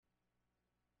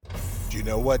Do you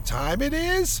know what time it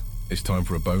is? It's time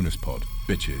for a bonus pod,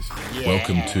 bitches. Yeah.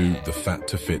 Welcome to the Fat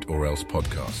to Fit or Else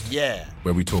podcast. Yeah.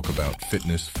 Where we talk about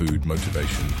fitness, food,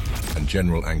 motivation, and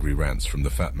general angry rants from the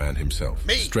fat man himself,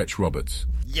 Me. Stretch Roberts.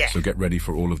 Yeah. So get ready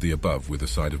for all of the above with a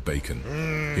side of bacon.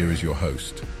 Here is your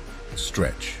host,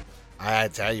 Stretch. I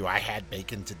tell you, I had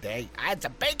bacon today. I had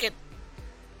some bacon.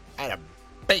 I had a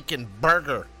bacon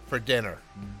burger for dinner.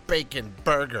 Bacon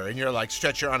burger. And you're like,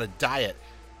 Stretch, you're on a diet.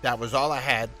 That was all I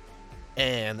had.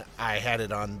 And I had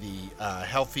it on the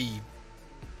healthy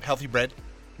bread,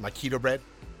 my keto bread.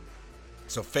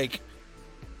 So fake.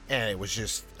 And it was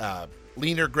just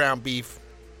leaner ground beef.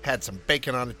 Had some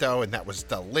bacon on it, though, and that was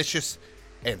delicious.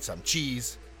 And some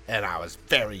cheese. And I was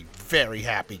very, very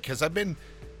happy because I've been...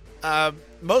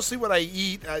 mostly what I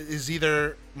eat is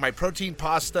either my protein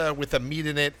pasta with a meat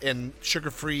in it and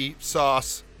sugar-free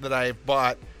sauce that I've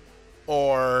bought,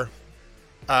 or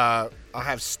I'll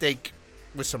have steak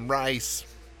with some rice,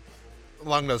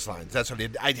 along those lines. That's what I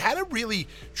did. I hadn't really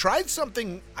tried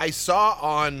something I saw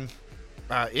on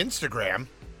Instagram.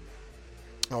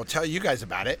 I'll tell you guys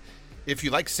about it. If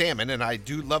you like salmon, and I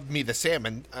do love me the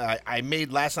salmon, I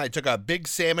made last night, I took a big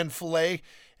salmon fillet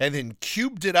and then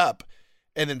cubed it up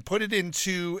and then put it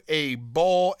into a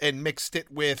bowl and mixed it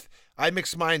with, I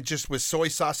mixed mine just with soy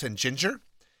sauce and ginger,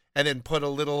 and then put a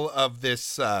little of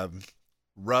this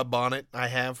rub on it. I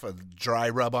have a dry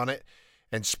rub on it,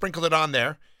 and sprinkled it on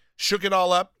there, shook it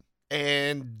all up,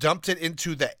 and dumped it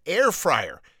into the air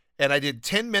fryer. And I did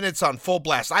 10 minutes on full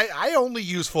blast. I only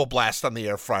use full blast on the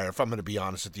air fryer, if I'm going to be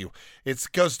honest with you. It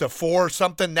goes to 4 or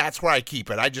something. That's where I keep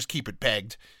it. I just keep it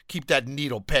pegged. Keep that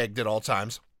needle pegged at all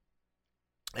times.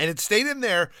 And it stayed in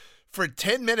there for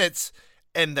 10 minutes,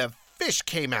 and the fish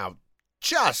came out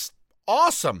just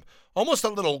awesome. Almost a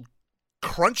little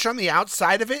crunch on the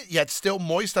outside of it, yet still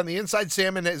moist on the inside.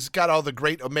 Salmon has got all the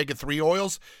great omega-3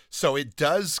 oils, so it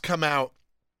does come out.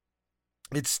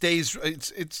 It stays,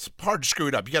 it's hard to screw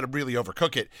it up. You got to really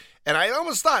overcook it. And I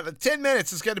almost thought that 10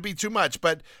 minutes is going to be too much,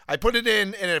 but I put it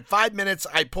in, and at 5 minutes,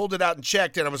 I pulled it out and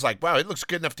checked, and I was like, wow, it looks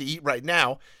good enough to eat right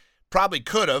now. Probably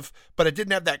could have, but it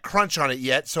didn't have that crunch on it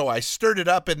yet, so I stirred it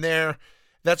up in there.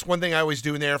 That's one thing I always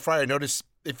do in the air fryer. I notice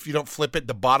if you don't flip it,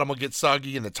 the bottom will get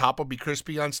soggy and the top will be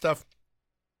crispy on stuff.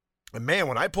 And man,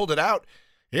 when I pulled it out,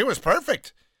 it was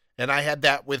perfect. And I had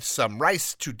that with some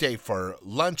rice today for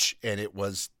lunch, and it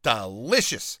was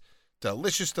delicious.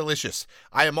 Delicious, delicious.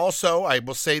 I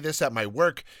will say this at my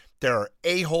work, there are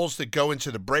a-holes that go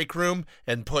into the break room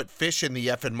and put fish in the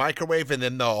effing microwave, and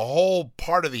then the whole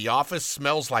part of the office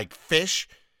smells like fish.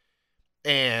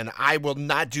 And I will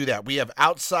not do that. We have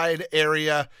outside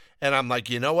area, and I'm like,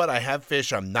 you know what? I have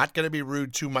fish. I'm not going to be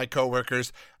rude to my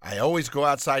coworkers. I always go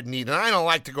outside and eat, and I don't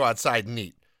like to go outside and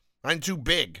eat. I'm too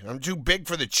big. I'm too big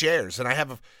for the chairs, and I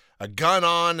have a gun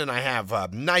on, and I have a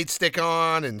nightstick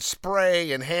on, and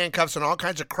spray, and handcuffs, and all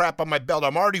kinds of crap on my belt.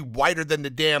 I'm already whiter than the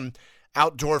damn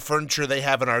outdoor furniture they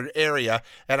have in our area,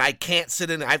 and I can't sit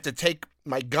in. I have to take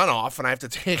my gun off, and I have to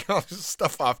take all this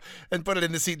stuff off and put it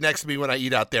in the seat next to me when I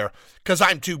eat out there because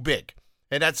I'm too big.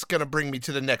 And that's going to bring me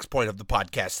to the next point of the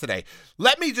podcast today.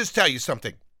 Let me just tell you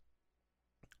something.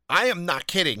 I am not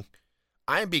kidding.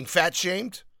 I am being fat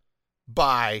shamed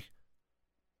by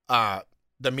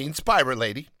the mean spiral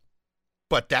lady,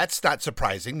 but that's not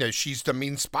surprising. No, she's the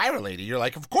mean spiral lady. You're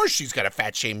like, of course she's got to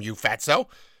fat shame you, fatso.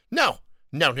 No.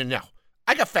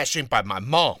 I got fat shamed by my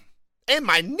mom and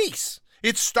my niece.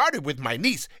 It started with my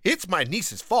niece. It's my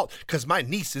niece's fault because my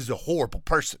niece is a horrible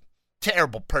person.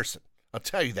 Terrible person. I'll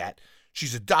tell you that.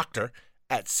 She's a doctor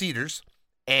at Cedars,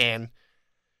 and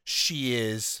she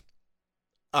is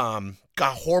got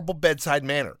horrible bedside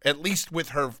manner, at least with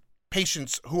her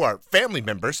patients who are family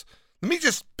members. Let me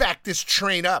just back this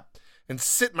train up and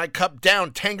sit my cup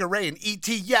down, Tanqueray and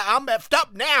E.T. Yeah, I'm effed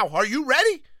up now. Are you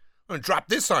ready? I'm going to drop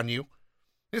this on you.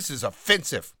 This is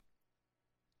offensive.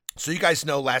 So you guys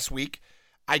know last week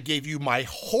I gave you my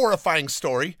horrifying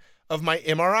story of my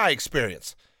MRI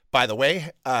experience. By the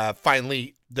way,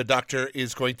 finally, the doctor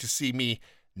is going to see me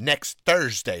next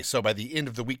Thursday. So by the end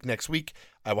of the week next week,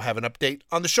 I will have an update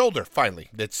on the shoulder, finally.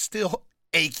 That's still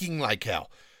aching like hell.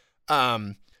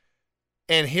 And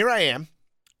here I am,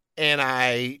 and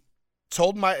I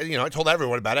told I told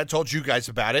everyone about it. I told you guys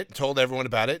about it, told everyone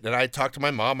about it. And I talked to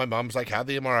my mom. My mom was like, how'd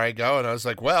the MRI go? And I was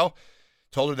like, well,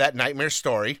 told her that nightmare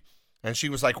story. And she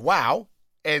was like, wow.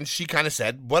 And she kind of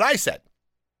said what I said.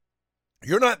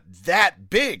 You're not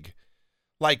that big.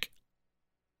 Like,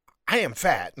 I am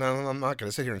fat. No, I'm not going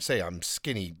to sit here and say I'm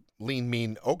skinny, lean,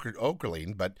 mean, ochre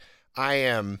lean, but I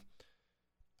am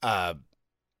going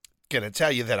to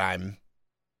tell you that I'm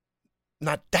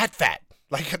not that fat.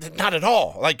 Like, not at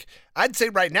all. Like, I'd say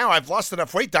right now I've lost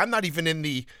enough weight that I'm not even in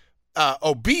the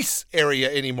obese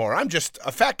area anymore. I'm just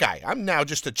a fat guy. I'm now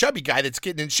just a chubby guy that's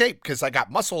getting in shape because I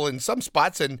got muscle in some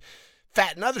spots and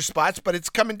fat in other spots, but it's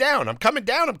coming down. I'm coming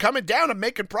down. I'm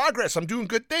making progress. I'm doing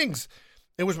good things.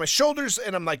 It was my shoulders,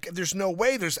 and I'm like, there's no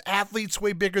way. There's athletes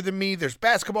way bigger than me. There's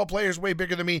basketball players way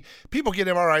bigger than me. People get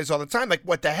MRIs all the time. Like,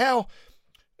 what the hell?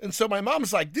 And so my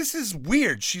mom's like, this is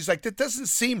weird. She's like, that doesn't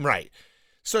seem right.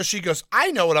 So she goes,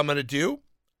 I know what I'm going to do.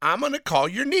 I'm going to call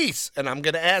your niece, and I'm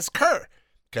going to ask her,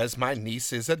 because my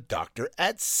niece is a doctor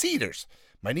at Cedars.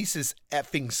 My niece is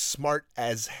effing smart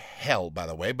as hell, by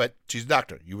the way, but she's a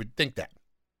doctor. You would think that.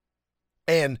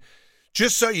 And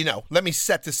just so you know, let me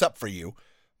set this up for you.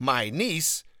 My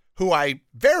niece, who I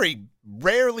very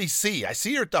rarely see, I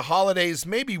see her at the holidays,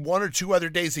 maybe 1 or 2 other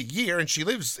days a year, and she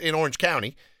lives in Orange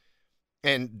County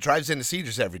and drives into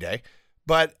Cedars every day.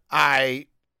 But I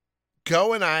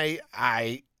go and I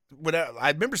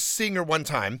remember seeing her one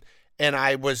time, and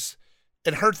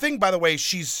and her thing, by the way,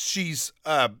 she's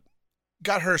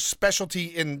got her specialty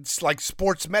in like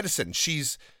sports medicine.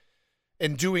 She's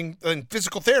doing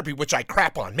physical therapy, which I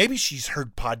crap on. Maybe she's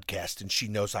heard podcasts and she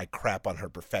knows I crap on her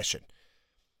profession.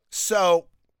 So,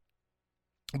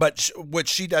 but what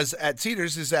she does at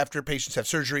Cedars is after patients have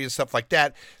surgery and stuff like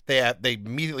that, they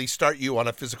immediately start you on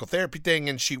a physical therapy thing,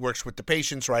 and she works with the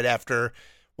patients right after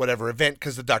whatever event,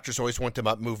 because the doctors always want them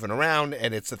up moving around,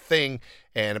 and it's a thing,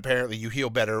 and apparently you heal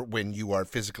better when you are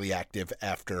physically active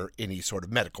after any sort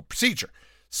of medical procedure.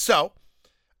 So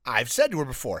I've said to her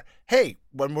before, hey,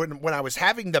 when I was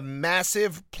having the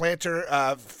massive plantar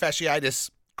fasciitis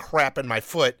crap in my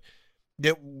foot,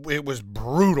 it was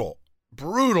brutal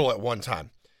at one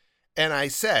time. And I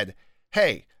said,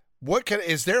 hey,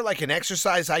 is there like an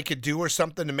exercise I could do or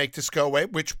something to make this go away?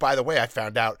 Which, by the way, I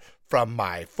found out from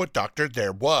my foot doctor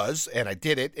there was, and I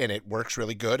did it, and it works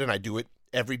really good, and I do it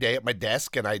every day at my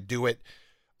desk, and I do it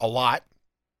a lot.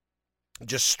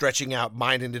 Just stretching out.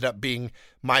 Mine ended up being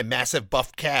my massive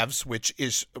buffed calves, which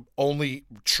is only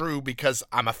true because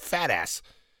I'm a fat ass.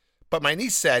 But my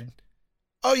niece said,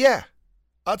 oh yeah,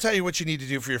 I'll tell you what you need to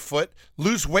do for your foot.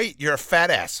 Lose weight, you're a fat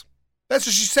ass. That's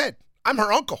what she said. I'm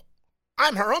her uncle.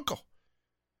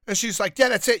 And she's like, yeah,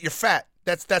 that's it, you're fat.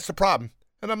 That's the problem.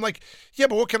 And I'm like, yeah,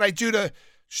 but what can I do to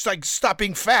stop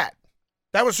being fat?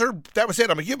 That was it.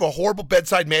 I'm like, you have a horrible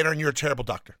bedside manner and you're a terrible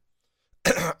doctor.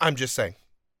 I'm just saying.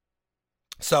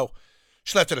 So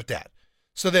she left it at that.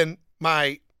 So then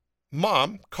my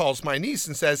mom calls my niece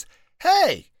and says,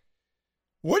 hey,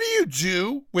 what do you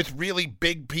do with really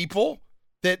big people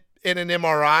that in an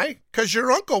MRI? Because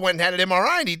your uncle went and had an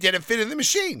MRI and he didn't fit in the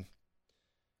machine.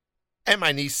 And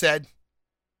my niece said,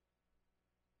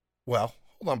 well,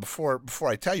 hold on, before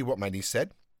I tell you what my niece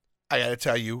said, I got to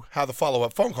tell you how the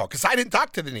follow-up phone call, because I didn't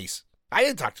talk to the niece. I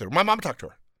didn't talk to her. My mom talked to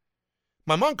her.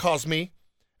 My mom calls me,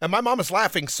 and my mom is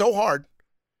laughing so hard,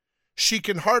 she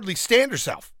can hardly stand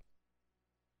herself.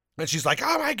 And she's like,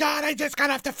 oh my God, I just got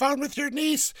off the phone with your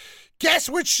niece. Guess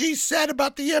what she said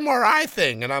about the MRI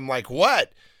thing? And I'm like,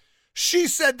 what? She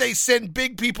said they send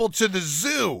big people to the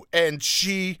zoo. And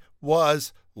she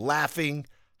was laughing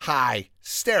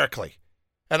hysterically.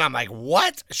 And I'm like,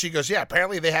 what? She goes, yeah,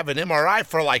 apparently they have an MRI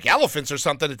for like elephants or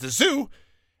something at the zoo,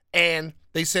 and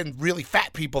they send really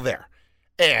fat people there.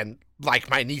 And like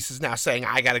my niece is now saying,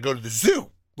 I got to go to the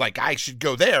zoo. Like I should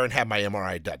go there and have my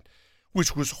MRI done,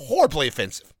 which was horribly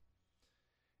offensive.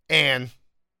 And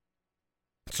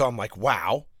so I'm like,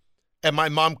 wow. And my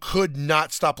mom could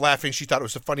not stop laughing. She thought it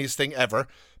was the funniest thing ever.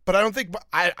 But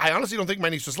I honestly don't think my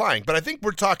niece was lying. But I think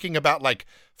we're talking about like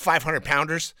 500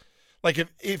 pounders. Like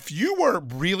if you were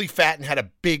really fat and had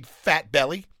a big fat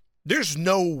belly, there's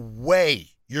no way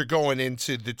you're going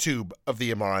into the tube of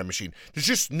the MRI machine. There's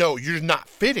just no, you're not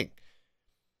fitting.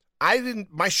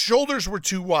 My shoulders were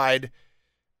too wide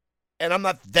and I'm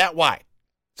not that wide.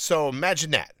 So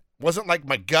imagine that. It wasn't like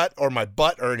my gut or my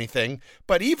butt or anything,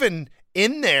 but even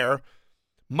in there,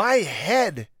 my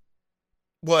head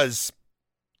was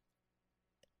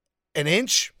an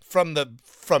inch from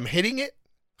hitting it.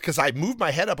 Because I moved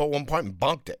my head up at one point and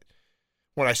bunked it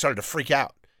when I started to freak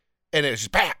out. And it was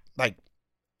just, bam, like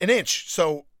an inch.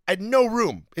 So I had no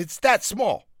room. It's that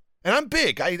small. And I'm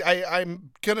big.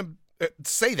 I'm going to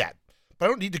say that. But I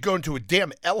don't need to go into a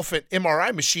damn elephant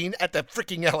MRI machine at the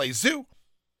freaking LA Zoo.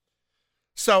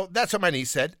 So that's what my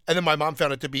niece said. And then my mom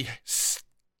found it to be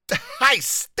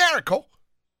hysterical.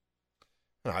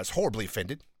 And I was horribly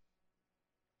offended.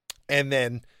 And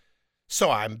then... so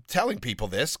I'm telling people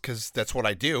this because that's what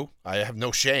I do. I have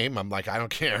no shame. I'm like, I don't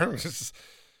care.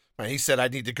 He said I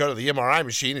need to go to the MRI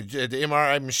machine at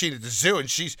the zoo, and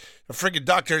she's a freaking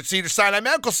doctor at Cedars-Sinai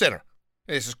Medical Center.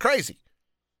 This is crazy.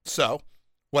 So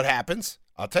what happens?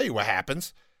 I'll tell you what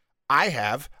happens. I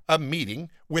have a meeting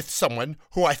with someone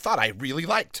who I thought I really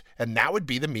liked, and that would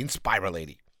be the Mean Spyra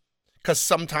lady. Because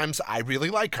sometimes I really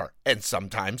like her, and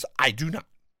sometimes I do not.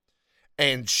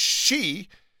 And she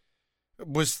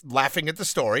was laughing at the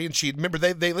story, and remember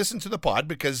they listen to the pod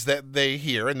because they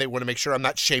hear and they want to make sure I'm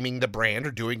not shaming the brand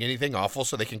or doing anything awful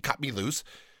so they can cut me loose.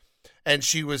 And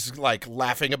she was like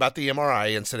laughing about the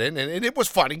MRI incident, and it was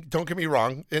funny. Don't get me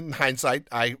wrong. In hindsight,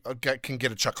 I can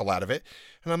get a chuckle out of it.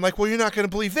 And I'm like, well, you're not going to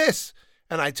believe this.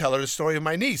 And I tell her the story of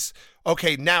my niece.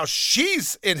 Okay, now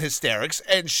she's in hysterics,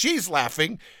 and she's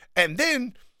laughing, and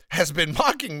then has been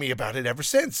mocking me about it ever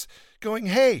since, going,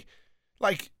 hey,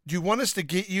 like, do you want us to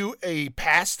get you a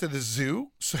pass to the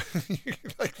zoo? So,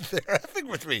 like, they're effing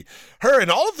with me. Her and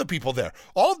all of the people there.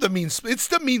 All of the it's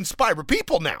the Mean Spyra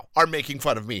people now are making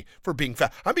fun of me for being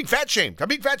fat. I'm being fat shamed. I'm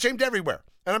being fat shamed everywhere.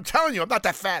 And I'm telling you, I'm not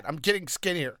that fat. I'm getting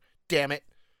skinnier. Damn it.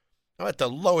 I'm at the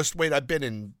lowest weight I've been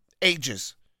in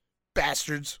ages.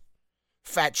 Bastards.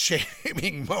 Fat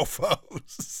shaming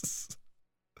mofos.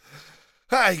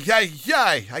 I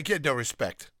get no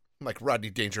respect. I'm like Rodney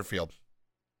Dangerfield.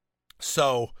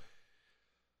 So,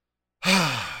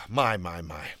 my.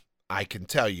 I can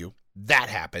tell you that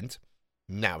happened.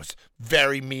 Now, it's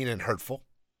very mean and hurtful.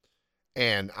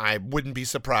 And I wouldn't be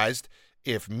surprised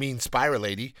if Mean Spyra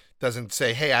lady doesn't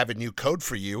say, hey, I have a new code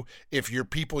for you. If your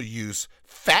people use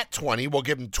FAT20, we'll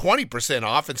give them 20%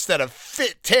 off instead of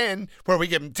FIT10, where we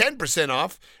give them 10%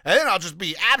 off. And then I'll just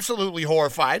be absolutely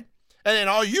horrified. And then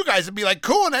all you guys would be like,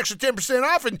 cool, an extra 10%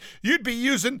 off, and you'd be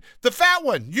using the fat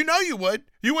one. You know you would.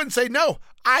 You wouldn't say no.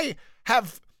 I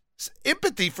have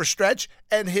empathy for Stretch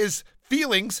and his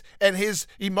feelings and his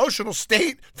emotional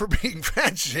state for being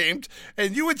fat shamed,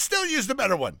 and you would still use the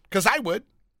better one, because I would.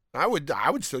 I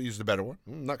would still use the better one.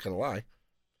 I'm not going to lie.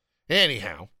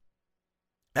 Anyhow,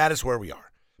 that is where we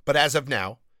are. But as of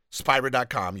now,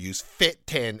 Spyra.com, use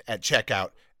FIT10 at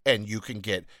checkout, and you can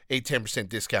get a 10%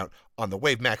 discount on the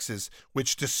Wave Maxes,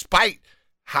 which, despite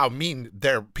how mean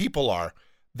their people are,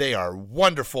 they are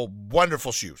wonderful,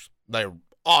 wonderful shoes. They're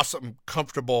awesome,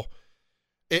 comfortable.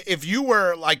 If you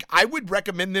were like, I would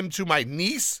recommend them to my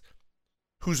niece,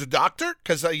 who's a doctor,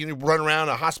 because you run around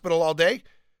a hospital all day,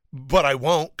 but I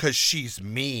won't because she's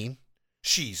mean.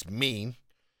 She's mean.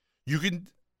 You can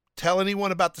tell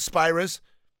anyone about the Spyras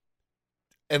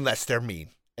unless they're mean,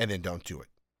 and then don't do it.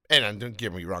 And don't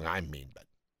get me wrong, I'm mean, but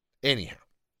anyhow,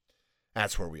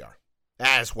 that's where we are.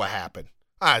 That's what happened.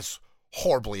 I was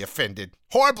horribly offended.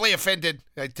 Horribly offended,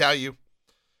 I tell you.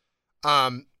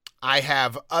 I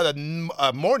have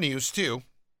more news, too.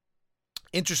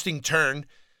 Interesting turn.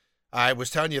 I was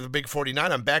telling you the Big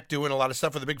 49. I'm back doing a lot of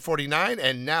stuff with the Big 49,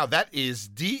 and now that is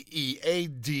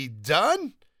DEAD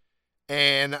done.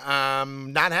 And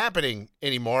not happening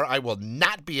anymore. I will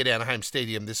not be at Anaheim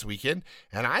Stadium this weekend,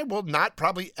 and I will not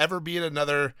probably ever be at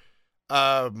another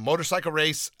motorcycle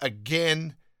race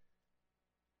again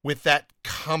with that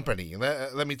company.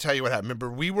 Let me tell you what happened. Remember,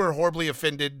 we were horribly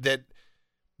offended that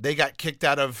they got kicked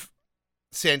out of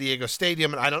San Diego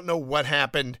Stadium, and I don't know what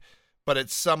happened, but at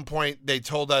some point they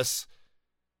told us,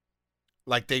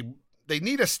 like, they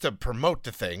need us to promote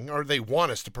the thing, or they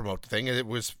want us to promote the thing, and it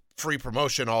was free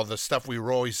promotion, all the stuff. We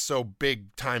were always so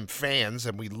big time fans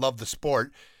and we love the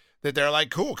sport that they're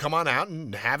like, cool, come on out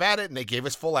and have at it. And they gave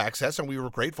us full access, and we were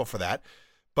grateful for that.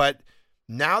 But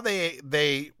now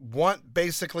they want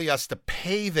basically us to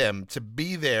pay them to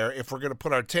be there if we're going to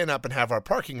put our tent up and have our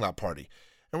parking lot party.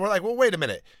 And we're like, well, wait a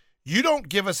minute. You don't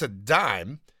give us a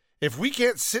dime if we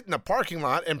can't sit in a parking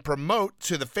lot and promote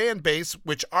to the fan base,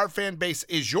 which our fan base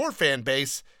is your fan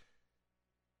base.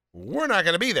 We're not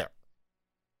going to be there.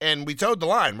 And we towed the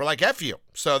line. We're like, F you.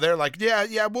 So they're like,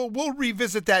 yeah, we'll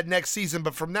revisit that next season.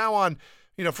 But from now on,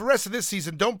 for the rest of this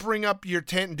season, don't bring up your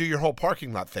tent and do your whole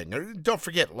parking lot thing. Don't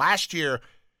forget, last year,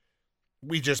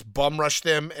 we just bum rushed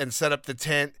them and set up the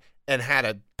tent and had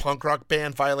a punk rock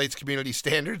band, Violates Community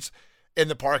Standards, in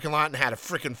the parking lot and had a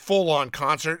freaking full-on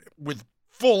concert with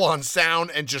full-on sound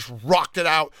and just rocked it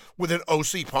out with an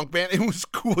OC punk band. It was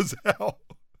cool as hell.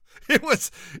 It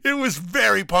was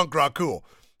very punk rock cool.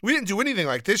 We didn't do anything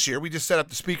like this year. We just set up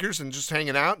the speakers and just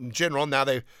hanging out in general. Now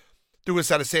they threw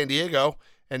us out of San Diego,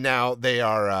 and now they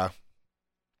are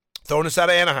throwing us out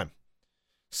of Anaheim.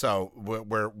 So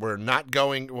we're not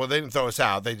going. Well, they didn't throw us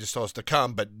out. They just told us to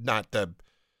come, but not to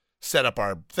set up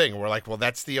our thing. We're like, well,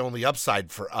 that's the only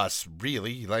upside for us,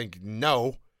 really. Like,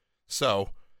 no.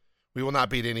 So we will not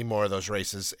be at any more of those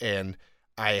races. And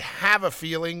I have a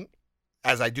feeling,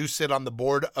 as I do sit on the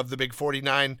board of the Big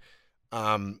 49,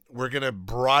 we're going to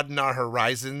broaden our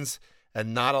horizons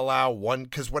and not allow one,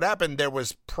 because what happened, there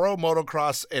was pro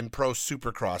motocross and pro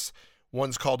supercross.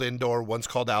 One's called indoor, one's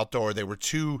called outdoor. They were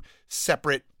two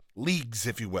separate leagues,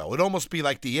 if you will. It'd almost be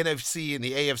like the NFC and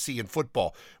the AFC in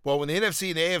football. Well, when the NFC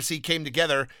and the AFC came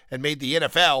together and made the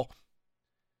NFL,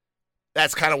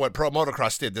 that's kind of what pro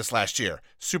motocross did this last year.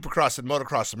 Supercross and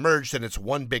motocross merged, and it's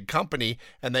one big company,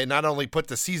 and they not only put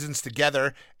the seasons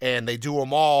together and they do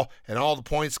them all, and all the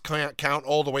points count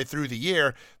all the way through the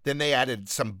year, then they added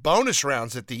some bonus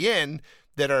rounds at the end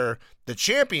that are the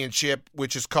championship,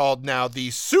 which is called now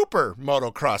the Super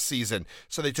Motocross season.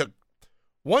 So they took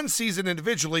one season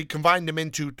individually, combined them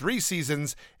into 3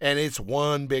 seasons, and it's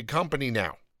one big company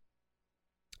now.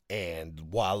 And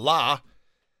voila,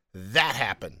 that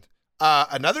happened.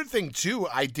 Another thing, too,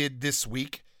 I did this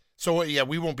week. So, yeah,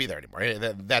 we won't be there anymore.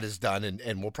 That is done,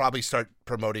 and we'll probably start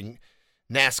promoting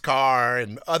NASCAR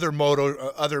and other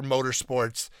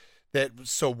motorsports,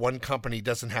 so one company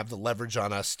doesn't have the leverage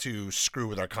on us to screw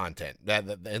with our content.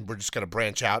 And we're just going to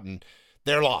branch out, and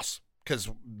their loss.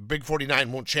 Because Big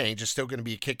 49 won't change. It's still going to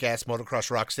be a kick-ass motocross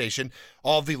rock station.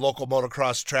 All the local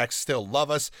motocross tracks still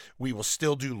love us. We will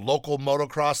still do local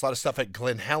motocross. A lot of stuff at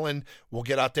Glen Helen. We'll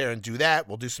get out there and do that.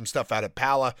 We'll do some stuff out at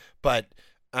Pala. But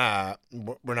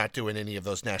we're not doing any of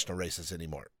those national races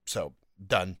anymore. So,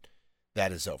 done.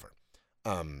 That is over.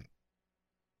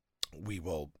 We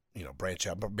will, branch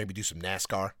out. Maybe do some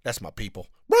NASCAR. That's my people.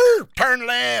 Woo! Turn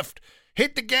left.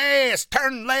 Hit the gas.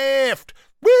 Turn left.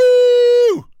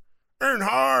 Woo!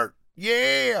 Earnhardt,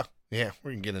 yeah. Yeah,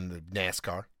 we're going to get into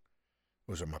NASCAR.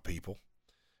 Those are my people.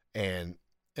 And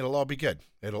it'll all be good.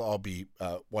 It'll all be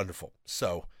wonderful.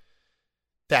 So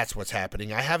that's what's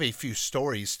happening. I have a few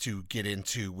stories to get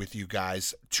into with you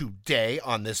guys today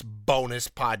on this bonus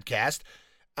podcast.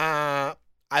 I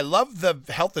love the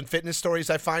health and fitness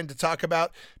stories I find to talk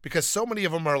about because so many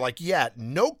of them are like, yeah,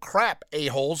 no crap,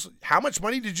 a-holes. How much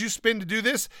money did you spend to do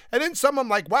this? And then some I'm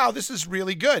like, wow, this is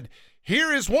really good.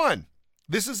 Here is one.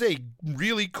 This is a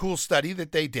really cool study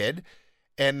that they did,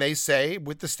 and they say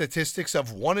with the statistics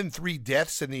of 1 in 3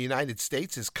 deaths in the United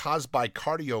States is caused by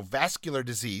cardiovascular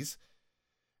disease,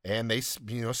 and they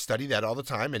study that all the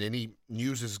time, and any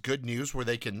news is good news where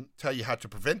they can tell you how to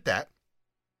prevent that.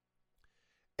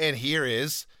 And here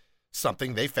is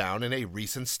something they found in a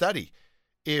recent study.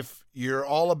 If you're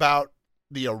all about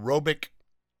the aerobic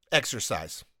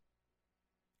exercise,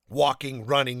 walking,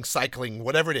 running, cycling,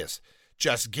 whatever it is,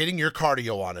 just getting your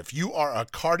cardio on. If you are a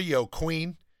cardio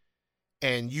queen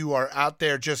and you are out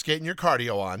there just getting your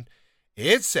cardio on,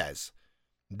 it says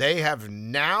they have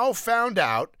now found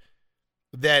out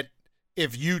that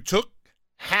if you took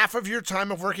half of your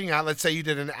time of working out, let's say you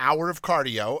did an hour of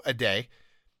cardio a day,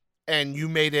 and you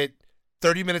made it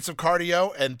 30 minutes of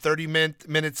cardio and 30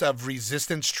 minutes of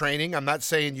resistance training. I'm not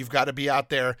saying you've got to be out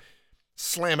there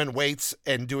slamming weights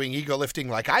and doing ego lifting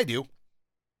like I do,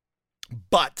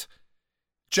 but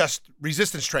just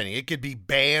resistance training. It could be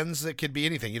bands. It could be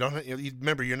anything.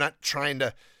 Remember, you're not trying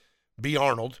to be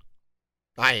Arnold.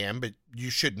 I am, but you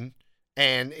shouldn't.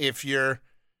 And if you're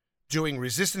doing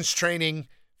resistance training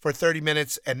for 30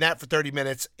 minutes and that for 30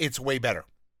 minutes, it's way better.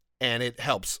 And it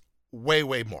helps way,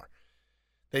 way more.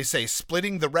 They say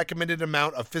splitting the recommended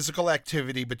amount of physical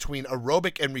activity between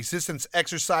aerobic and resistance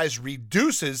exercise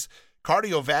reduces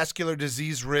cardiovascular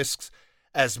disease risks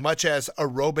as much as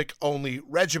aerobic-only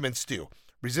regimens do.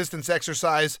 Resistance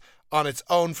exercise on its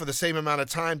own for the same amount of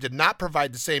time did not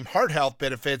provide the same heart health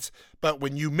benefits, but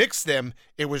when you mix them,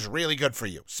 it was really good for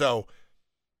you. So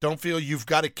don't feel you've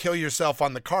got to kill yourself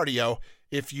on the cardio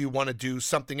if you want to do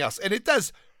something else. And it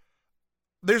does.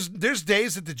 There's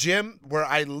days at the gym where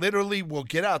I literally will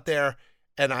get out there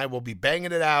and I will be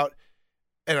banging it out,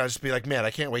 and I'll just be like, man,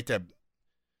 I can't wait to.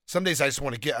 Some days I just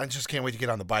can't wait to get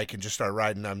on the bike and just start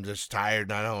riding. I'm just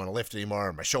tired and I don't want to lift anymore,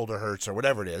 or my shoulder hurts or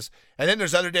whatever it is. And then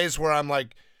there's other days where I'm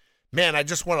like, man, I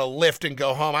just want to lift and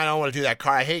go home. I don't want to do that.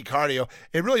 I hate cardio.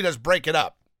 It really does break it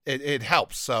up. It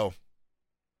helps. So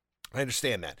I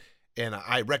understand that. And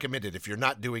I recommend it. If you're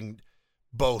not doing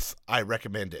both, I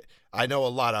recommend it. I know a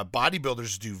lot of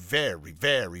bodybuilders do very,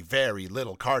 very, very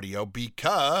little cardio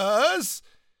because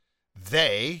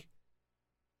they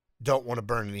don't want to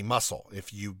burn any muscle.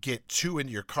 If you get too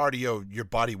into your cardio, your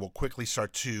body will quickly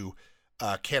start to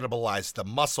cannibalize the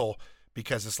muscle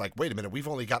because it's like, wait a minute, we've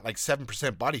only got like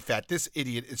 7% body fat. This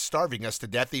idiot is starving us to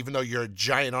death, even though you're a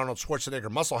giant Arnold Schwarzenegger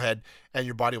musclehead, and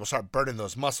your body will start burning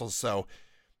those muscles. So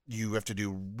you have to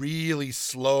do really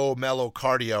slow, mellow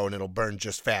cardio, and it'll burn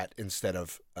just fat instead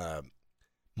of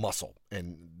muscle.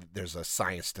 And there's a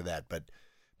science to that, but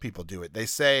people do it. They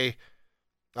say,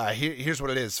 here's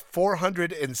what it is.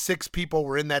 406 people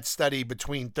were in that study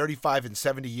between 35 and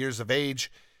 70 years of age.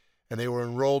 and they were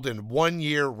enrolled in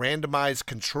 1-year randomized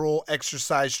control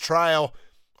exercise trial.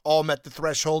 All met the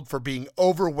threshold for being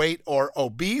overweight or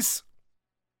obese.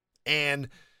 And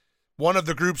one of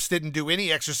the groups didn't do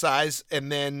any exercise.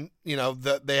 And then,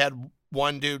 they had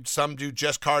one dude, some do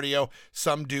just cardio,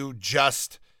 some do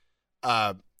just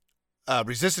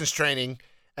resistance training.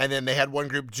 And then they had one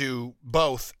group do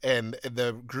both. And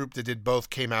the group that did both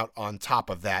came out on top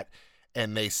of that.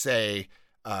 And they say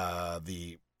all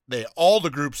the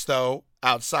groups, though,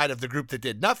 outside of the group that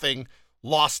did nothing,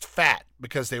 lost fat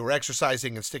because they were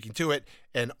exercising and sticking to it,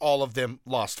 and all of them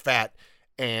lost fat.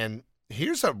 And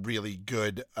here's a really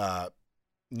good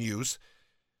news.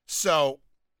 So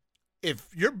if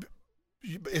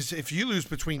you lose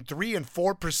between 3 and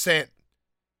 4%,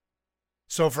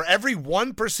 so for every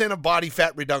 1% of body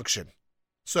fat reduction,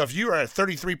 so if you are at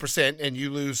 33% and you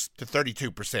lose to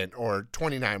 32% or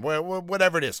 29,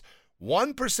 whatever it is,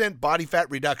 1% body fat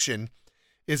reduction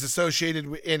is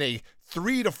associated in a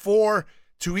 3 to 4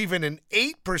 to even an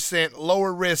 8%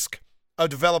 lower risk of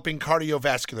developing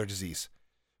cardiovascular disease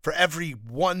for every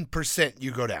 1%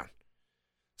 you go down.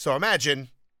 So imagine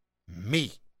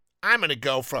me. I'm going to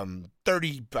go from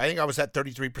 30, I think I was at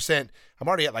 33%. I'm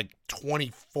already at like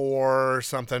 24 or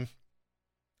something.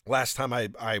 Last time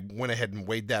I went ahead and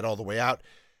weighed that all the way out.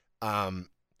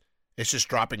 It's just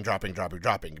dropping,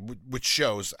 which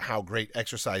shows how great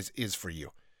exercise is for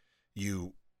you.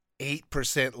 You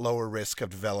 8% lower risk of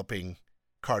developing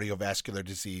cardiovascular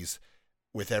disease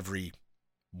with every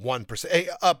 1%,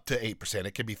 up to 8%.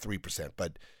 It could be 3%,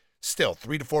 but still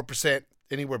 3 to 4%,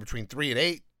 anywhere between 3 and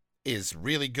 8 is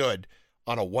really good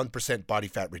on a 1% body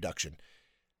fat reduction.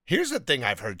 Here's the thing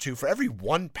I've heard too. For every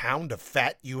 1 pound of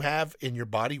fat you have in your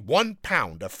body, 1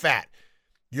 pound of fat,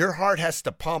 your heart has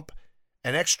to pump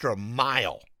an extra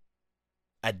mile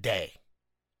a day.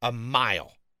 A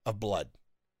mile of blood.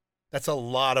 That's a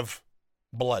lot of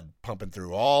blood pumping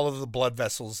through all of the blood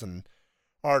vessels and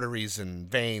arteries and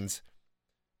veins.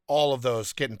 All of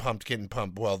those getting pumped.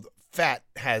 Well, fat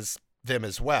has them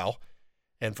as well.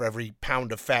 And for every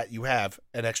pound of fat you have,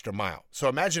 an extra mile. So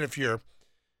imagine if you're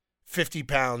 50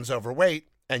 pounds overweight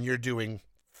and you're doing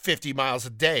 50 miles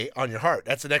a day on your heart.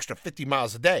 That's an extra 50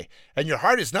 miles a day. And your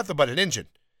heart is nothing but an engine.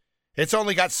 It's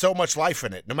only got so much life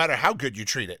in it, no matter how good you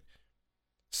treat it.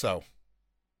 So,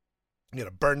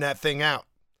 burn that thing out.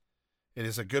 It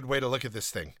is a good way to look at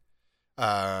this thing.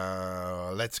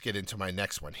 Let's get into my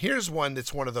next one. Here's one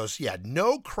that's one of those,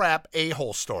 no crap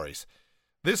a-hole stories.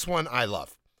 This one I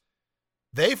love.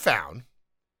 They found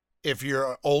if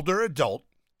you're an older adult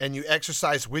and you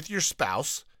exercise with your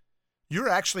spouse, you're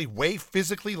actually way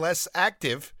physically less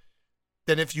active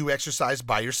than if you exercise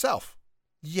by yourself.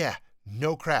 Yeah,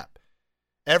 no crap.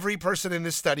 Every person in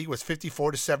this study was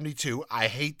 54 to 72. I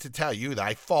hate to tell you that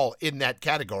I fall in that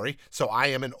category, so I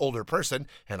am an older person,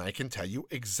 and I can tell you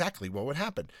exactly what would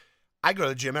happen. I go to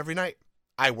the gym every night.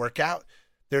 I work out.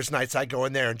 There's nights I go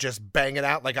in there and just bang it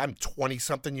out like I'm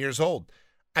 20-something years old.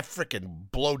 I freaking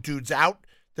blow dudes out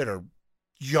that are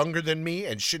younger than me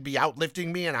and should be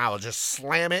outlifting me, and I'll just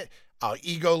slam it. I'll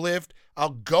ego lift.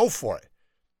 I'll go for it.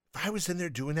 If I was in there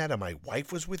doing that and my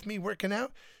wife was with me working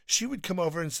out, she would come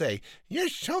over and say, "Your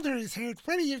shoulder is hurt.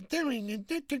 What are you doing?"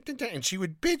 And she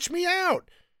would bitch me out.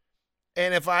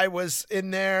 And if I was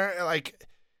in there,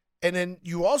 and then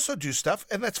you also do stuff,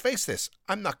 and let's face this,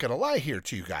 I'm not going to lie here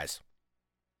to you guys.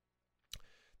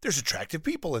 There's attractive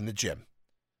people in the gym.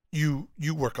 You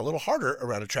work a little harder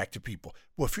around attractive people.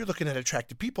 Well, if you're looking at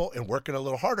attractive people and working a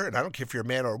little harder, and I don't care if you're a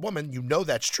man or a woman,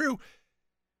 that's true.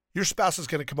 Your spouse is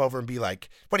going to come over and be like,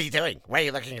 "What are you doing? Why are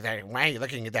you looking at that? Why are you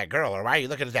looking at that girl? Or why are you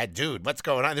looking at that dude? What's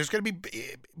going on?" There's going to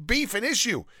be beef and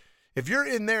issue. If you're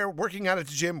in there working out at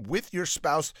the gym with your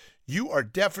spouse, you are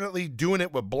definitely doing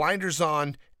it with blinders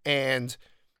on and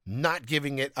not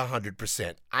giving it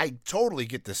 100%. I totally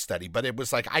get this study, but it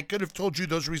was like I could have told you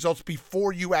those results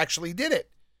before you actually did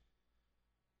it.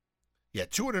 Yeah,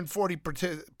 240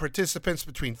 participants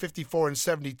between 54 and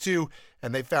 72,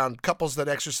 and they found couples that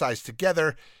exercised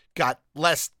together got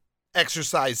less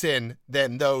exercise in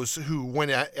than those who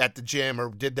went at the gym or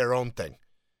did their own thing.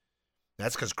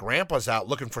 That's because Grandpa's out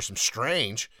looking for some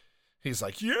strange. He's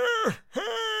like, "Yeah,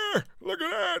 hey, look at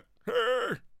that.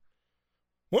 Hey,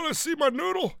 want to see my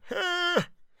noodle? Hey."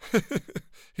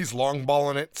 He's long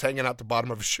balling it. It's hanging out the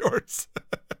bottom of his shorts.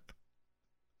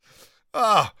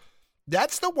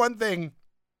 That's the one thing.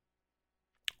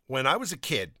 When I was a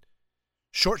kid,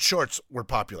 short shorts were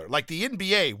popular. Like the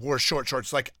NBA wore short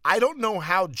shorts. Like, I don't know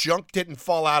how junk didn't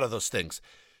fall out of those things.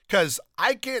 Because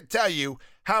I can't tell you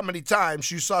how many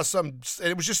times you saw and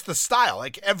it was just the style.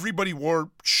 Like, everybody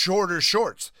wore shorter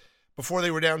shorts before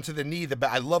they were down to the knee.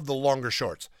 I love the longer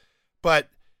shorts. But,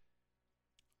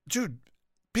 dude,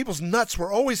 people's nuts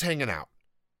were always hanging out.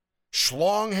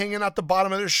 Schlong hanging out the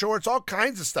bottom of their shorts, all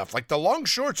kinds of stuff. Like, the long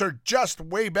shorts are just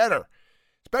way better,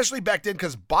 especially back then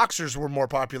because boxers were more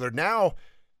popular. Now,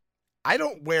 I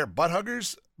don't wear butt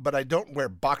huggers, but I don't wear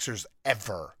boxers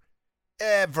ever.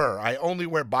 Ever. I only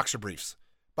wear boxer briefs.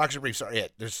 Boxer briefs are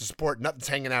it. There's the support. Nothing's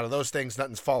hanging out of those things.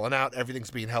 Nothing's falling out.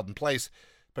 Everything's being held in place,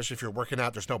 especially if you're working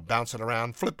out. There's no bouncing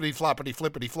around. Flippity, floppity,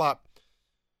 flippity, flop.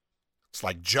 It's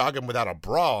like jogging without a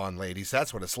bra on, ladies.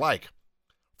 That's what it's like.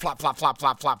 Flop, flop, flop,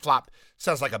 flop, flop, flop.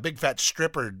 Sounds like a big fat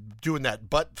stripper doing that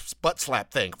butt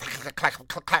slap thing. Clap, clap,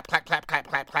 clap, clap, clap, clap,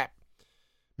 clap, clap.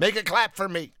 Make it clap for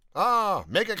me. Ah,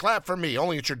 make it clap for me.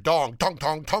 Only it's your dong, tong,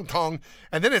 tong, tong, tong.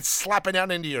 And then it's slapping down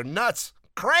into your nuts.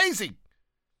 Crazy.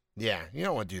 Yeah, you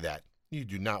don't want to do that. You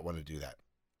do not want to do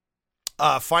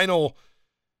that. Final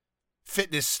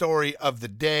fitness story of the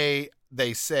day.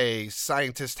 They say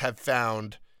scientists have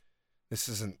found, this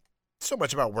isn't so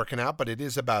much about working out, but it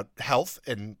is about health,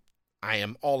 and I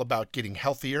am all about getting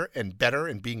healthier and better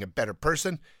and being a better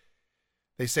person.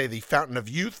 They say the fountain of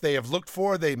youth they have looked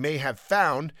for, they may have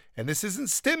found, and this isn't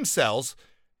stem cells,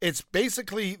 it's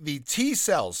basically the T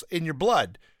cells in your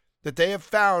blood that they have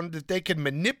found that they can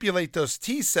manipulate those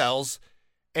T cells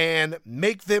and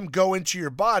make them go into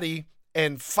your body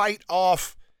and fight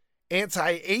off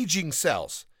anti-aging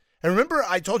cells. And remember,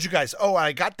 I told you guys,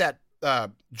 I got that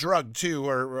drug too,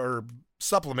 or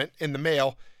supplement in the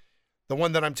mail, the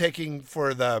one that I'm taking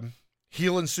for the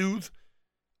Heal and Soothe.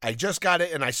 I just got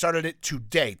it and I started it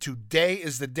today. Today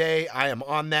is the day I am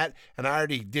on that, and I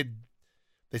already did.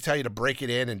 They tell you to break it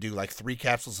in and do like 3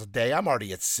 capsules a day. I'm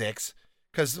already at 6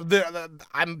 because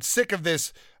I'm sick of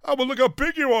this. Oh, well, look how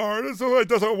big you are. It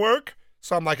doesn't work.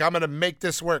 So I'm like, I'm going to make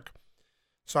this work.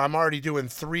 So I'm already doing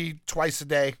 3 twice a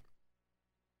day.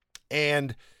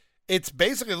 And it's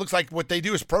basically, it looks like what they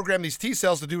do is program these T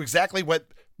cells to do exactly what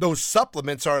those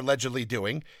supplements are allegedly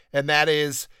doing. And that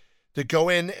is to go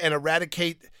in and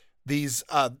eradicate these,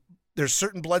 there's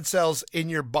certain blood cells in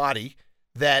your body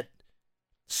that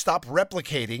stop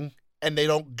replicating and they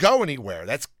don't go anywhere.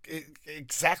 That's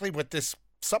exactly what this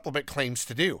supplement claims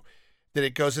to do, that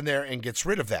it goes in there and gets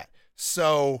rid of that.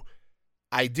 So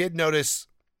I did notice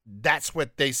that's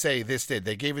what they say this did.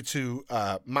 They gave it to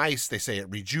mice. They say it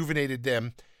rejuvenated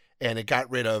them, and it got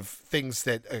rid of things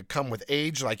that come with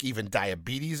age, like even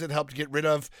diabetes it helped get rid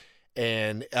of,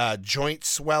 and joint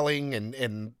swelling,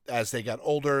 and as they got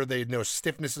older, they had no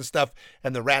stiffness and stuff,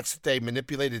 and the rats that they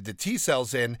manipulated the T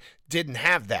cells in didn't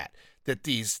have that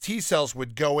these T cells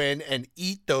would go in and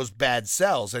eat those bad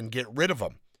cells and get rid of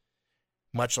them,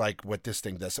 much like what this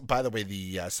thing does. By the way,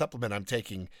 the supplement I'm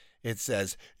taking, it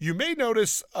says, you may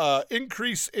notice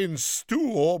increase in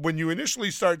stool when you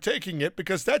initially start taking it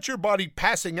because that's your body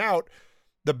passing out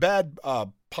the bad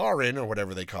parin or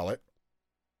whatever they call it.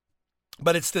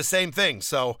 But it's the same thing.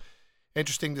 So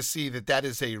interesting to see that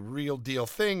is a real deal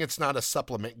thing. It's not a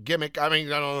supplement gimmick. I mean,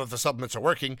 I don't know if the supplements are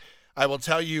working. I will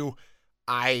tell you,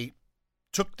 I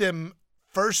took them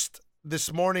first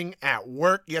this morning at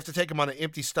work. You have to take them on an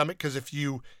empty stomach because if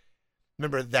you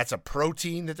remember, that's a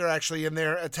protein that they're actually in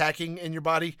there attacking in your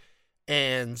body.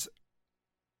 And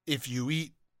if you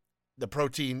eat the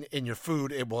protein in your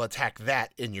food, it will attack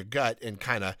that in your gut and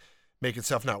kind of make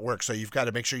itself not work. So you've got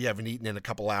to make sure you haven't eaten in a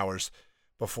couple hours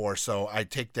before. So I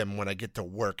take them when I get to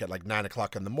work at like 9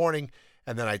 o'clock in the morning.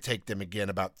 And then I take them again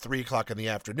about 3 o'clock in the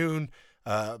afternoon,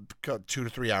 2 to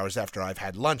 3 hours after I've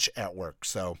had lunch at work.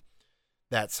 So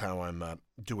that's how I'm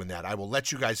doing that. I will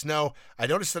let you guys know. I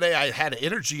noticed today I had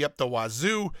energy up the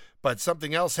wazoo, but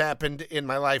something else happened in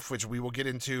my life, which we will get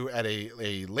into at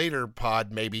a later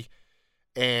pod maybe.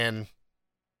 And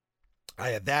I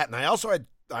had that. And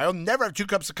I'll never have 2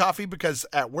 cups of coffee because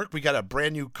at work we got a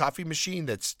brand new coffee machine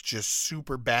that's just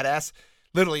super badass.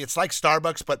 Literally, it's like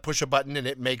Starbucks, but push a button and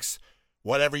it makes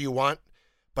whatever you want.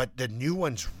 But the new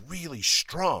one's really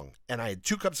strong. And I had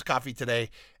 2 cups of coffee today,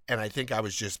 and I think I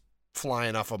was just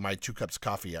flying off of my 2 cups of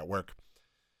coffee at work.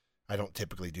 I don't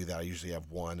typically do that. I usually have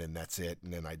 1 and that's it.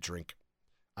 And then I drink.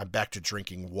 I'm back to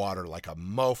drinking water like a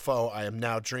mofo. I am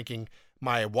now drinking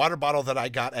my water bottle that I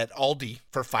got at Aldi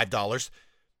for $5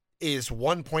 is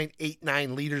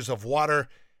 1.89 liters of water.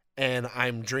 And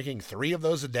I'm drinking 3 of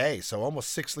those a day. So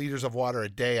almost 6 liters of water a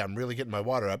day. I'm really getting my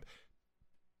water up.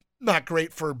 Not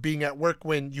great for being at work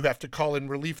when you have to call in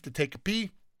relief to take a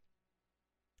pee.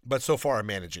 But so far I'm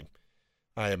managing.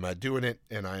 I am doing it,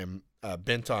 and I am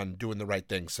bent on doing the right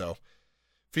thing. So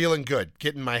feeling good,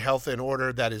 getting my health in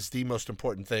order. That is the most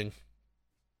important thing.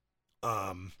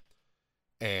 And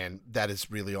that is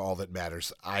really all that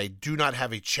matters. I do not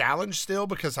have a challenge still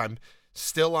because I'm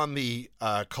still on the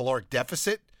caloric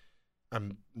deficit.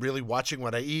 I'm really watching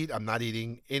what I eat. I'm not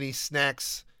eating any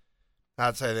snacks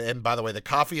outside. And by the way, the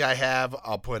coffee I have,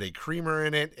 I'll put a creamer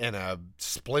in it and a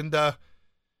Splenda.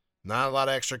 Not a lot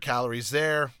of extra calories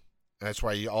there. That's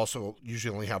why you also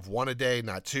usually only have one a day,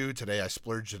 not two. Today I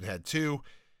splurged and had two.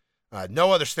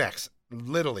 No other snacks.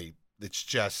 Literally, it's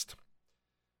just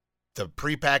the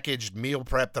prepackaged meal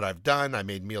prep that I've done. I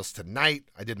made meals tonight.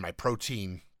 I did my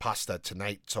protein pasta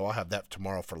tonight, so I'll have that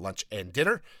tomorrow for lunch and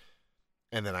dinner.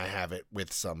 And then I have it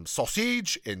with some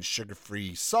sausage and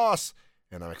sugar-free sauce,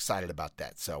 and I'm excited about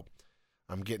that. So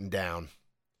I'm getting down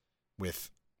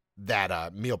with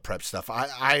that meal prep stuff.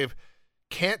 I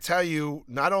can't tell you,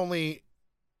 not only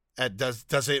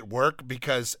does it work,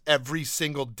 because every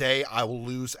single day I will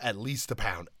lose at least a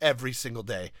pound every single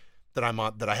day that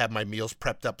I have my meals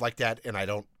prepped up like that, and I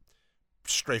don't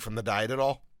stray from the diet at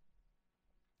all.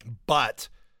 But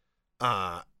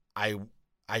I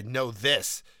know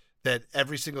this, that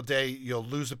every single day you'll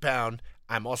lose a pound.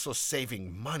 I'm also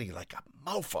saving money like a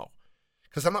mofo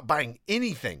because I'm not buying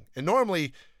anything. And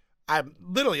normally, I'm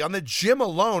literally on the gym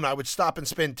alone, I would stop and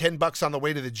spend $10 on the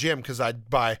way to the gym because I'd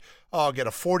I'll get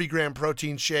a 40-gram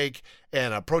protein shake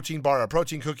and a protein bar, a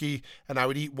protein cookie, and I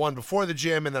would eat one before the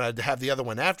gym, and then I'd have the other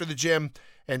one after the gym,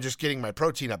 and just getting my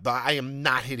protein up. But I am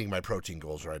not hitting my protein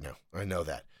goals right now. I know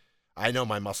that. I know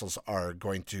my muscles are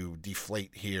going to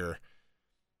deflate here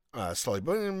slowly,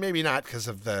 but maybe not because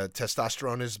of the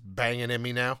testosterone is banging in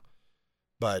me now,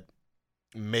 but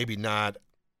maybe not.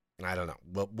 I don't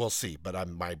know. We'll see. But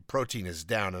my protein is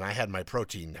down, and I had my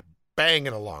protein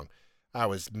banging along. I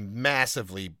was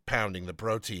massively pounding the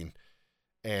protein,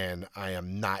 and I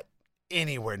am not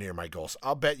anywhere near my goals.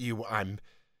 I'll bet you I'm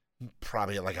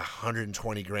probably at like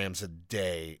 120 grams a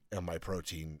day of my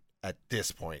protein at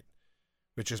this point,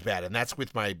 which is bad. And that's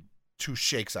with my 2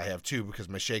 shakes I have too, because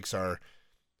my shakes are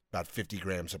about 50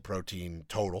 grams of protein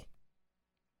total.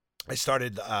 I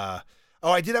started,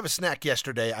 I did have a snack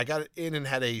yesterday. I got in and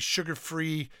had a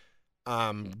sugar-free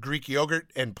Greek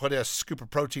yogurt and put a scoop of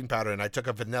protein powder in. I took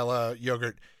a vanilla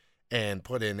yogurt and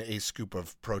put in a scoop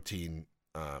of protein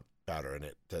powder in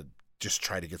it to just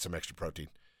try to get some extra protein,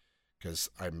 because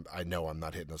I know I'm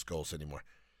not hitting those goals anymore.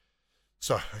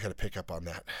 So I got to pick up on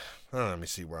that. Let me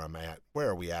see where I'm at. Where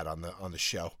are we at on the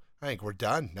show? I think we're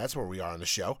done. That's where we are on the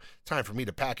show. Time for me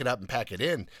to pack it up and pack it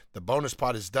in. The bonus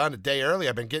pod is done a day early.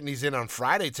 I've been getting these in on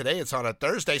Friday. Today it's on a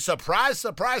Thursday. Surprise,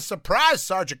 surprise, surprise,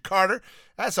 Sergeant Carter.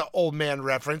 That's an old man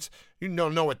reference. You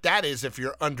don't know what that is if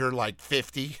you're under like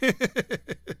 50.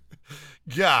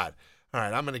 God. All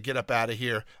right, I'm going to get up out of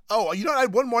here. Oh, you know, I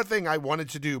had one more thing I wanted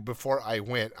to do before I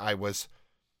went. I was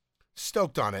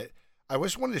stoked on it. I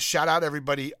just wanted to shout out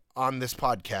everybody on this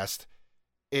podcast.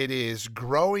 It is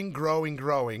growing.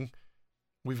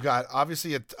 We've got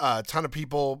obviously a ton of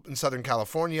people in Southern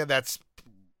California. That's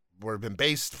where we've been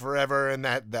based forever, and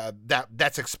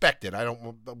that's expected. I don't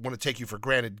want to take you for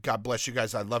granted. God bless you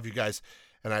guys. I love you guys,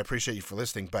 and I appreciate you for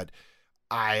listening. But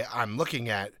I'm looking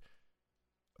at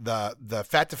the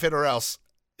Fat to Fit or Else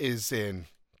is in.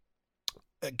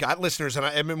 Got listeners,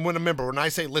 and remember when I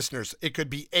say listeners, it could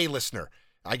be a listener.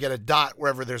 I get a dot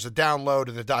wherever there's a download,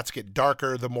 and the dots get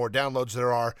darker the more downloads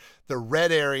there are. The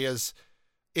red areas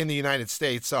in the United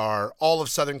States are all of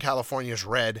Southern California is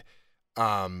red.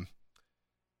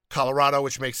 Colorado,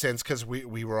 which makes sense because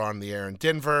we were on the air in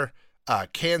Denver.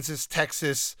 Kansas,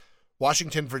 Texas,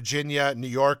 Washington, Virginia, New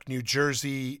York, New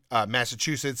Jersey,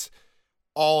 Massachusetts,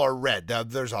 all are red. Now,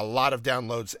 there's a lot of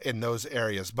downloads in those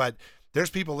areas, but there's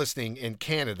people listening in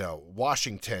Canada,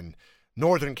 Washington,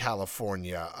 Northern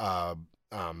California,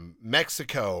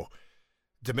 Mexico,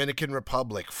 Dominican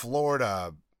Republic,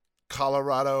 Florida,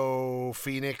 Colorado,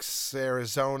 Phoenix,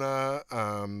 Arizona,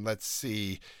 let's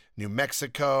see, New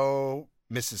Mexico,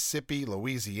 Mississippi,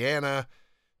 Louisiana,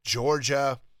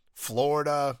 Georgia,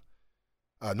 Florida,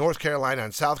 North Carolina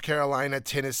and South Carolina,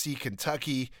 Tennessee,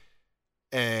 Kentucky,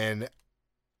 and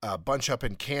a bunch up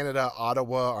in Canada,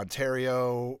 Ottawa,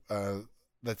 Ontario.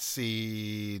 Let's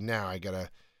see, now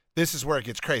this is where it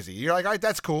gets crazy. You're like, all right,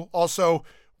 that's cool. Also,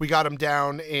 we got them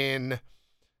down in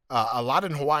a lot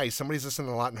in Hawaii. Somebody's listening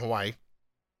a lot in Hawaii.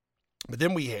 But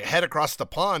then we head across the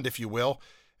pond, if you will,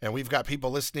 and we've got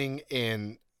people listening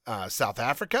in South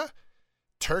Africa,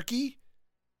 Turkey,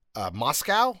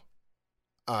 Moscow.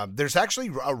 There's actually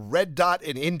a red dot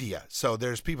in India. So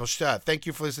there's people, thank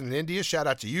you for listening in India. Shout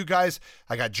out to you guys.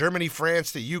 I got Germany,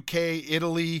 France, the UK,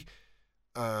 Italy.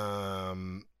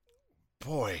 Boy.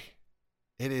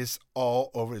 It is all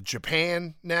over.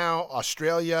 Japan now,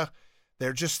 Australia.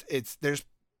 There's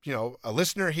a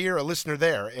listener here, a listener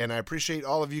there, and I appreciate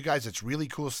all of you guys. It's really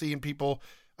cool seeing people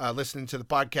listening to the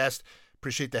podcast.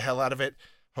 Appreciate the hell out of it.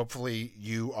 Hopefully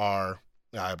you are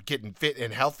getting fit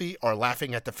and healthy or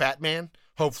laughing at the fat man.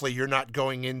 Hopefully you're not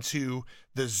going into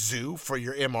the zoo for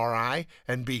your MRI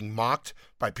and being mocked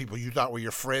by people you thought were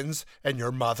your friends and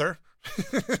your mother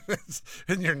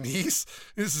and your niece.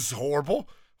 This is horrible,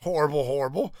 horrible,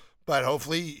 horrible. But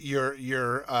hopefully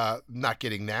you're not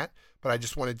getting that. But I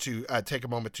just wanted to take a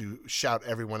moment to shout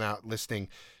everyone out listening.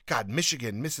 God,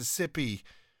 Michigan, Mississippi,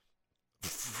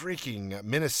 freaking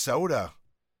Minnesota,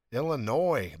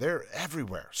 Illinois, they're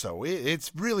everywhere. So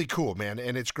it's really cool, man.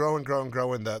 And it's growing.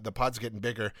 The pod's getting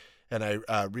bigger, and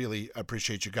I really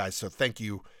appreciate you guys. So thank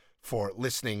you for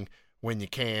listening when you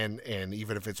can, and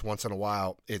even if it's once in a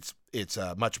while, it's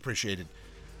much appreciated.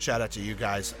 Shout out to you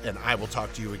guys, and I will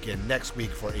talk to you again next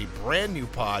week for a brand new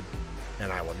pod,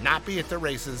 and I will not be at the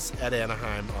races at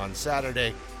Anaheim on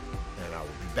Saturday, and I will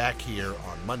be back here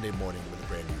on Monday morning with a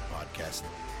brand new podcast.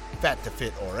 Fat to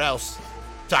Fit or Else.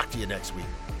 Talk to you next week.